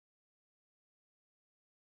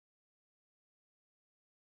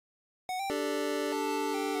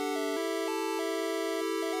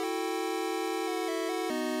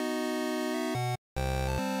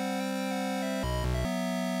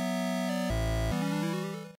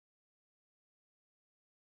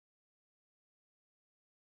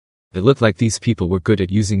It looked like these people were good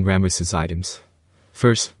at using Ramiris' items.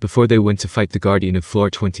 First, before they went to fight the Guardian of Floor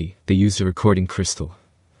 20, they used a recording crystal.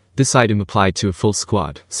 This item applied to a full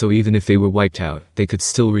squad, so even if they were wiped out, they could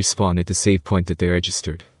still respawn at the save point that they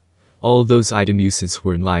registered. All of those item uses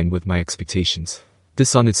were in line with my expectations.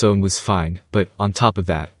 This on its own was fine, but, on top of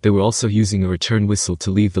that, they were also using a return whistle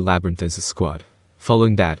to leave the Labyrinth as a squad.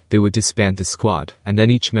 Following that, they would disband the squad, and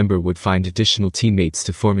then each member would find additional teammates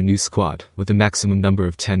to form a new squad, with a maximum number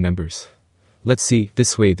of 10 members. Let's see,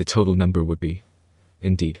 this way the total number would be.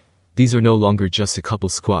 Indeed. These are no longer just a couple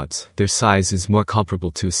squads, their size is more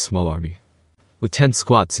comparable to a small army. With 10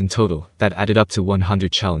 squads in total, that added up to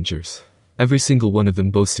 100 challengers. Every single one of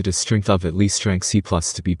them boasted a strength of at least rank C+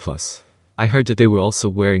 to B+. I heard that they were also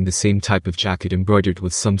wearing the same type of jacket embroidered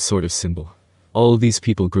with some sort of symbol. All of these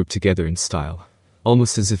people grouped together in style.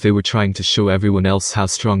 Almost as if they were trying to show everyone else how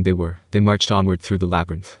strong they were, they marched onward through the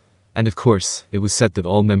labyrinth. And of course, it was said that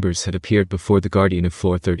all members had appeared before the Guardian of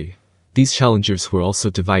Floor 30. These challengers were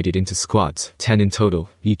also divided into squads, 10 in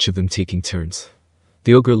total, each of them taking turns.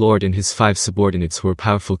 The Ogre Lord and his 5 subordinates were a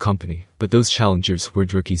powerful company, but those challengers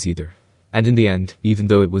weren't rookies either. And in the end, even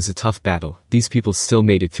though it was a tough battle, these people still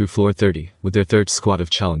made it through Floor 30, with their 3rd squad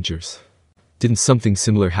of challengers. Didn't something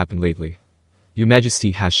similar happen lately? Your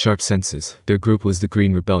Majesty has sharp senses. Their group was the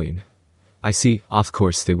Green Rebellion. I see, of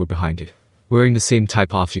course they were behind it. Wearing the same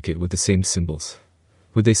type of jacket with the same symbols.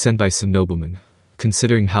 Were they sent by some nobleman?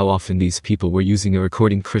 Considering how often these people were using a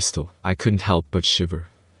recording crystal, I couldn't help but shiver.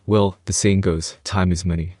 Well, the saying goes, time is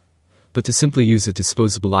money. But to simply use a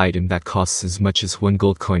disposable item that costs as much as 1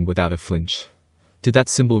 gold coin without a flinch. Did that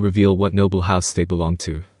symbol reveal what noble house they belonged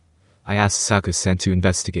to? I asked Saka-san to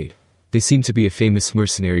investigate. They seemed to be a famous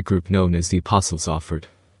mercenary group known as the Apostles Offered.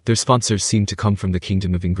 Their sponsors seemed to come from the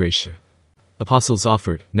Kingdom of Ingratia. Apostles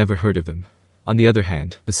Offered, never heard of them. On the other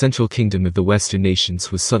hand, the Central Kingdom of the Western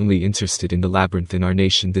nations was suddenly interested in the Labyrinth in our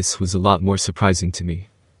nation. This was a lot more surprising to me.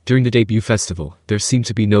 During the debut festival, there seemed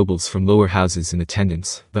to be nobles from lower houses in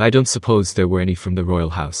attendance, but I don't suppose there were any from the royal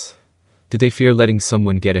house. Did they fear letting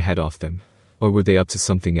someone get ahead of them? Or were they up to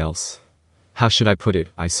something else? How should I put it,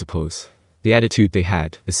 I suppose? The attitude they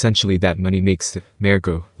had, essentially that money makes the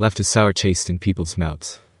mergo, left a sour taste in people's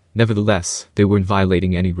mouths. Nevertheless, they weren't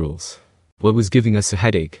violating any rules. What was giving us a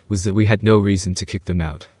headache was that we had no reason to kick them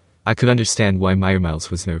out. I could understand why Miles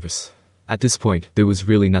was nervous. At this point, there was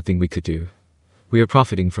really nothing we could do. We are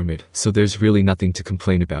profiting from it, so there's really nothing to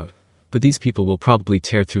complain about. But these people will probably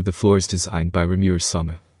tear through the floors designed by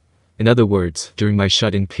Rimuru-sama. In other words, during my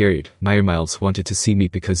shut-in period, Miles wanted to see me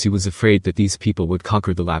because he was afraid that these people would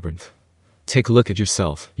conquer the labyrinth. Take a look at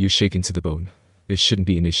yourself, you're shaken to the bone. It shouldn't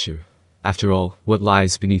be an issue. After all, what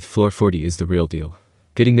lies beneath floor 40 is the real deal.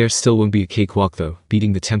 Getting there still won't be a cakewalk though.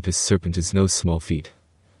 Beating the Tempest Serpent is no small feat.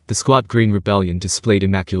 The squad Green Rebellion displayed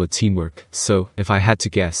immaculate teamwork, so, if I had to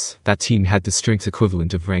guess, that team had the strength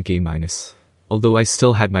equivalent of rank A-. Although I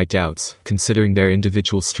still had my doubts, considering their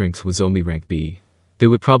individual strength was only rank B. They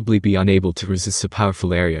would probably be unable to resist a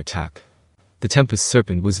powerful area attack. The Tempest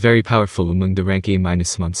Serpent was very powerful among the rank A-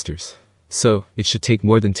 monsters. So, it should take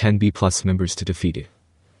more than 10 B+ members to defeat it.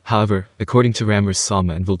 However, according to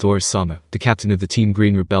Ramiris-sama and Valdora-sama, the captain of the Team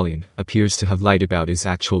Green Rebellion appears to have lied about his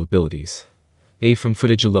actual abilities. From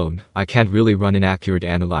footage alone, I can't really run an accurate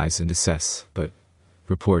analyze and assess, but...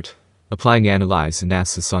 Report. Applying analyze and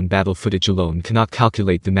assess on battle footage alone cannot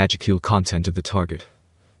calculate the magical content of the target.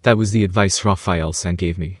 That was the advice Raphael-san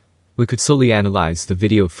gave me. We could solely analyze the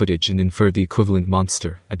video footage and infer the equivalent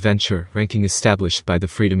monster, adventure, ranking established by the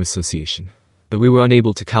Freedom Association. But we were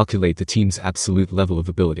unable to calculate the team's absolute level of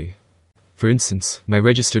ability. For instance, my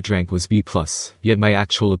registered rank was B+, yet my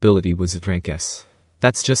actual ability was at rank S.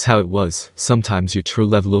 That's just how it was. Sometimes your true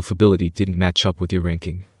level of ability didn't match up with your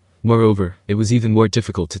ranking. Moreover, it was even more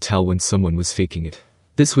difficult to tell when someone was faking it.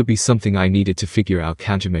 This would be something I needed to figure out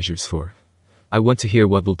countermeasures for. I want to hear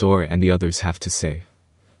what Valdora and the others have to say.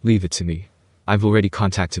 Leave it to me. I've already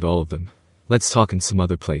contacted all of them. Let's talk in some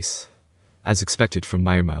other place. As expected from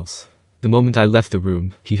Miles. The moment I left the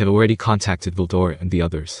room, he had already contacted Valdora and the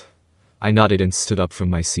others. I nodded and stood up from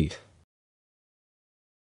my seat.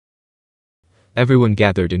 Everyone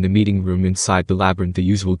gathered in the meeting room inside the labyrinth, the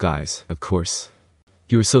usual guys, of course.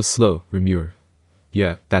 You were so slow, Rimuru.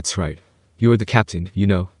 Yeah, that's right. You're the captain, you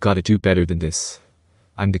know, gotta do better than this.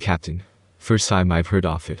 I'm the captain. First time I've heard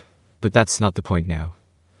of it. But that's not the point now.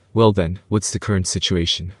 Well then, what's the current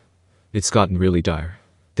situation? It's gotten really dire.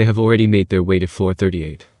 They have already made their way to floor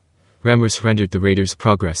 38. Ramiris rendered the raiders'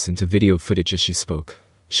 progress into video footage as she spoke.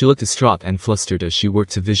 She looked distraught and flustered as she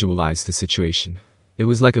worked to visualize the situation. It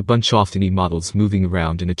was like a bunch of tiny models moving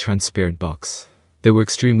around in a transparent box. They were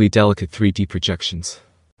extremely delicate 3D projections.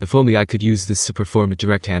 If only I could use this to perform a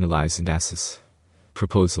direct analyze and assess.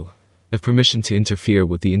 Proposal. If permission to interfere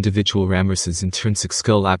with the individual Ramiris' intrinsic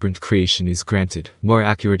skill labyrinth creation is granted, more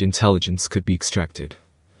accurate intelligence could be extracted.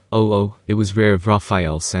 Oh, it was rare of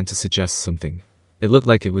Raphael-san to suggest something. It looked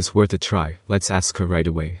like it was worth a try. Let's ask her right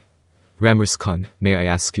away. Ramiris-kun, may I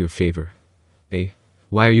ask you a favor?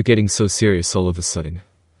 Why are you getting so serious all of a sudden?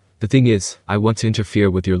 The thing is, I want to interfere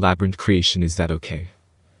with your labyrinth creation, is that okay?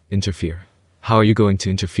 Interfere? How are you going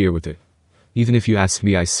to interfere with it? Even if you asked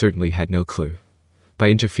me, I certainly had no clue. By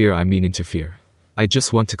interfere I mean interfere. I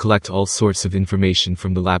just want to collect all sorts of information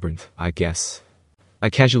from the labyrinth, I guess.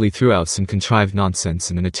 I casually threw out some contrived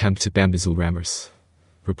nonsense in an attempt to bamboozle Ramiris.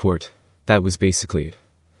 Report. That was basically it.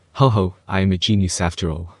 Ho, I am a genius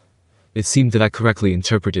after all. It seemed that I correctly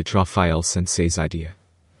interpreted Raphael-sensei's idea.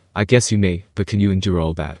 I guess you may, but can you endure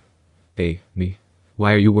all that? Me?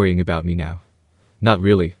 Why are you worrying about me now? Not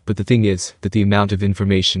really, but the thing is, that the amount of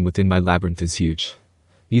information within my labyrinth is huge.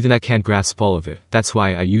 Even I can't grasp all of it, that's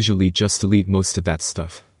why I usually just delete most of that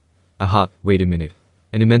stuff. Aha, wait a minute.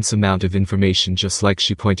 An immense amount of information, just like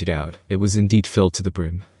she pointed out, it was indeed filled to the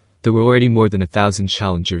brim. There were already more than 1,000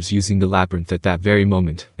 challengers using the labyrinth at that very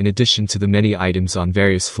moment, in addition to the many items on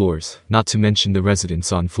various floors, not to mention the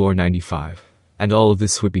residents on floor 95. And all of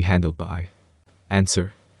this would be handled by.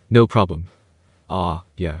 Answer. No problem.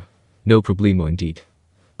 Yeah. No problemo indeed.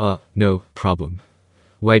 No problem.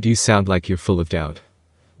 Why do you sound like you're full of doubt?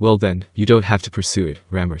 Well then, you don't have to pursue it,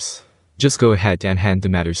 Ramiris. Just go ahead and hand the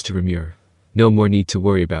matters to Rimuru. No more need to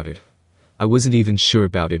worry about it. I wasn't even sure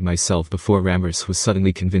about it myself before Ramiris was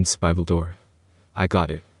suddenly convinced by Valdor. I got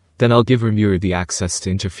it. Then I'll give Rimuru the access to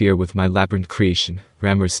interfere with my labyrinth creation,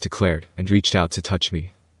 Ramiris declared, and reached out to touch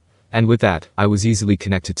me. And with that, I was easily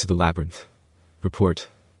connected to the labyrinth. Report.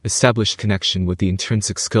 Established connection with the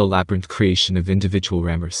intrinsic skill labyrinth creation of individual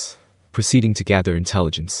Ramiris. Proceeding to gather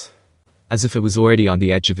intelligence. As if it was already on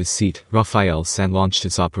the edge of his seat, Raphael-san launched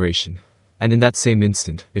its operation. And in that same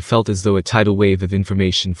instant, it felt as though a tidal wave of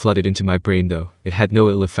information flooded into my brain, though it had no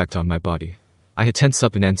ill effect on my body. I had tensed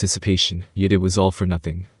up in anticipation, yet it was all for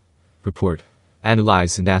nothing. Report.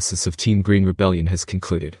 Analyze and assess of Team Green Rebellion has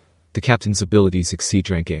concluded. The captain's abilities exceed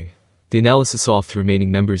rank A. The analysis of the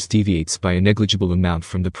remaining members deviates by a negligible amount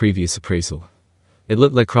from the previous appraisal. It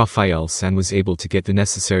looked like Raphael-san was able to get the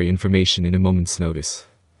necessary information in a moment's notice.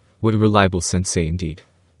 What a reliable sensei indeed.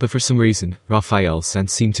 But for some reason, Raphael-san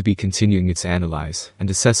seemed to be continuing its analyze and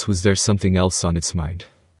assess. Was there something else on its mind?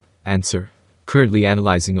 Answer. Currently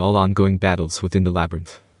analyzing all ongoing battles within the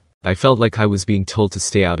labyrinth. I felt like I was being told to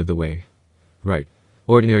stay out of the way. Right.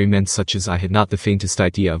 Ordinary men such as I had not the faintest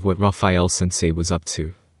idea of what Raphael-sensei was up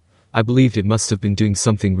to. I believed it must have been doing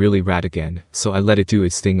something really rad again, so I let it do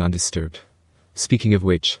its thing undisturbed. Speaking of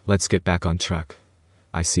which, let's get back on track.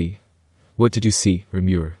 I see. What did you see,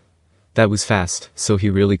 Rimuru? That was fast, so he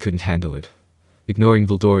really couldn't handle it. Ignoring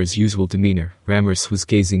Valdor's usual demeanor, Ramiris was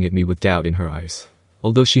gazing at me with doubt in her eyes.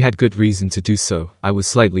 Although she had good reason to do so, I was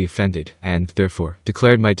slightly offended, and, therefore,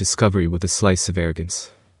 declared my discovery with a slice of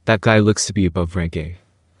arrogance. That guy looks to be above rank A.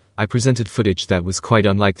 I presented footage that was quite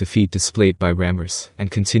unlike the feed displayed by Ramiris,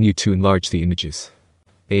 and continued to enlarge the images.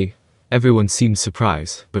 Everyone seemed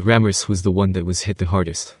surprised, but Ramiris was the one that was hit the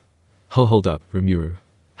hardest. Hold up, Rimuru.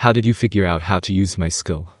 How did you figure out how to use my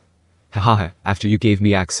skill? Haha, after you gave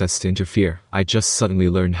me access to interfere, I just suddenly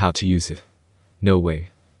learned how to use it. No way.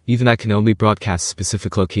 Even I can only broadcast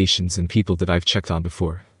specific locations and people that I've checked on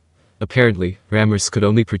before. Apparently, Ramiris could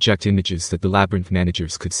only project images that the labyrinth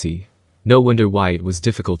managers could see. No wonder why it was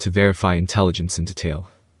difficult to verify intelligence in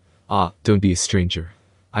detail. Don't be a stranger.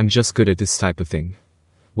 I'm just good at this type of thing.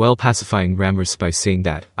 While pacifying Ramiris by saying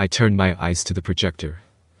that, I turned my eyes to the projector.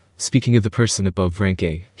 Speaking of the person above rank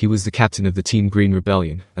A, he was the captain of the Team Green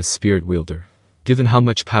Rebellion, a spirit wielder. Given how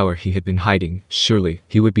much power he had been hiding, surely,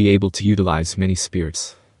 he would be able to utilize many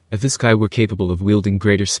spirits. If this guy were capable of wielding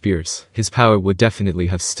greater spirits, his power would definitely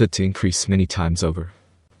have stood to increase many times over.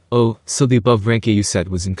 Oh, so the above rank A you said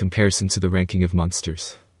was in comparison to the ranking of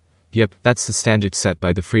monsters. Yep, that's the standard set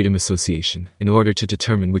by the Freedom Association, in order to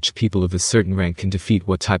determine which people of a certain rank can defeat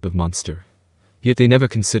what type of monster. Yet they never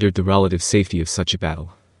considered the relative safety of such a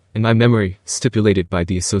battle. In my memory, stipulated by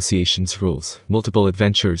the association's rules, multiple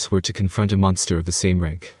adventurers were to confront a monster of the same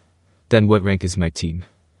rank. Then what rank is my team?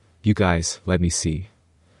 You guys, let me see.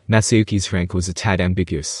 Masayuki's rank was a tad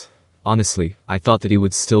ambiguous. Honestly, I thought that he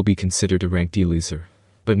would still be considered a rank D loser.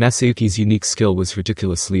 But Masayuki's unique skill was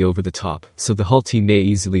ridiculously over the top, so the whole team may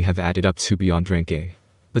easily have added up to beyond rank A.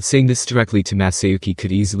 But saying this directly to Masayuki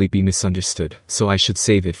could easily be misunderstood, so I should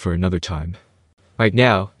save it for another time. Right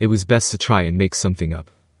now, it was best to try and make something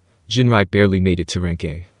up. Jinrai barely made it to rank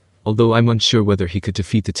A. Although I'm unsure whether he could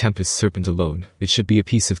defeat the Tempest Serpent alone, it should be a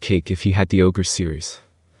piece of cake if he had the Ogre series.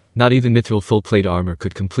 Not even mithril full-plate armor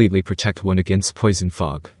could completely protect one against poison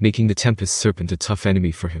fog, making the Tempest Serpent a tough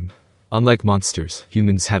enemy for him. Unlike monsters,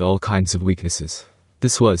 humans had all kinds of weaknesses.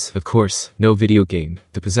 This was, of course, no video game.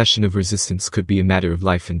 The possession of resistance could be a matter of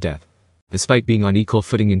life and death. Despite being on equal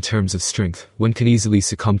footing in terms of strength, one can easily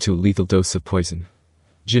succumb to a lethal dose of poison.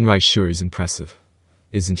 Jinrai sure is impressive,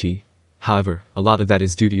 isn't he? However, a lot of that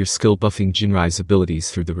is due to your skill buffing Jinrai's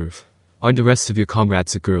abilities through the roof. Aren't the rest of your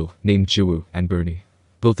comrades a girl, named Jiwoo, and Bernie?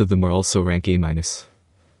 Both of them are also rank A-.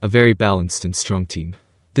 A very balanced and strong team.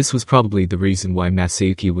 This was probably the reason why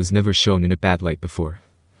Masayuki was never shown in a bad light before.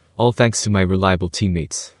 All thanks to my reliable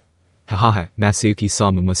teammates. Hahaha,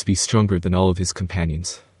 Masayuki-sama must be stronger than all of his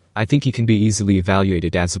companions. I think he can be easily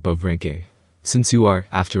evaluated as above rank A. Since you are,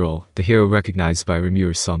 after all, the hero recognized by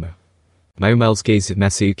Rimuru-sama. Mayumel's gazed at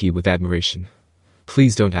Masayuki with admiration.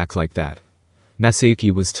 Please don't act like that.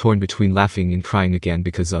 Masayuki was torn between laughing and crying again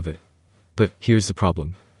because of it. But, here's the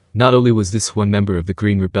problem. Not only was this one member of the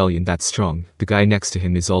Green Rebellion that strong, the guy next to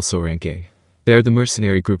him is also rank A. They're the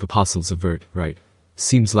mercenary group apostles of Vert, right?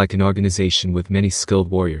 Seems like an organization with many skilled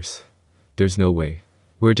warriors. There's no way.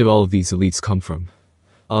 Where did all of these elites come from?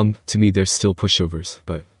 To me they're still pushovers,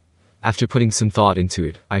 but... After putting some thought into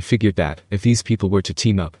it, I figured that, if these people were to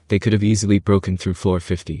team up, they could have easily broken through floor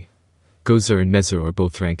 50. Gozer and Mezer are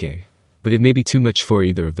both rank A. But it may be too much for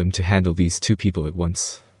either of them to handle these two people at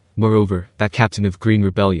once. Moreover, that captain of Green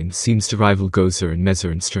Rebellion seems to rival Gozer and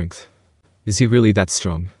Mezer in strength. Is he really that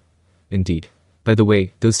strong? Indeed. By the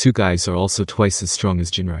way, those two guys are also twice as strong as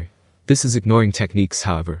Jinrai. This is ignoring techniques,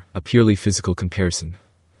 however, a purely physical comparison.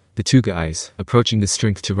 The two guys, approaching the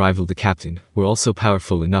strength to rival the captain, were also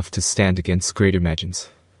powerful enough to stand against greater magians.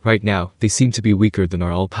 Right now, they seem to be weaker than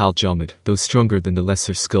our all-pal Jalmid, though stronger than the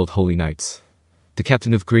lesser-skilled Holy Knights. The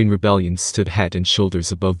captain of Green Rebellion stood head and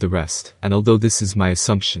shoulders above the rest, and although this is my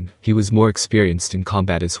assumption, he was more experienced in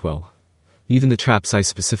combat as well. Even the traps I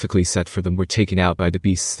specifically set for them were taken out by the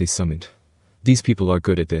beasts they summoned. These people are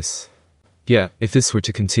good at this. Yeah, if this were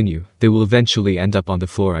to continue, they will eventually end up on the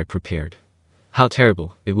floor I prepared. How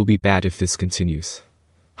terrible, it will be bad if this continues.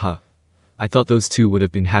 Huh. I thought those two would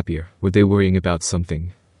have been happier, were they worrying about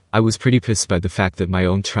something? I was pretty pissed by the fact that my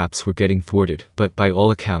own traps were getting thwarted, but by all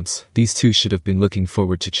accounts, these two should have been looking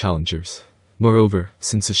forward to challengers. Moreover,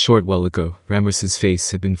 since a short while ago, Ramiris's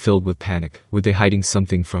face had been filled with panic. Were they hiding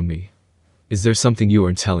something from me? Is there something you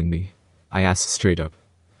aren't telling me? I asked straight up.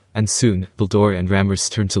 And soon, Baldor and Ramiris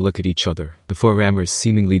turned to look at each other, before Ramiris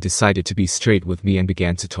seemingly decided to be straight with me and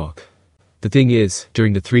began to talk. The thing is,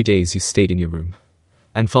 during the 3 days you stayed in your room.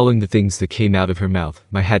 And following the things that came out of her mouth,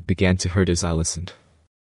 my head began to hurt as I listened.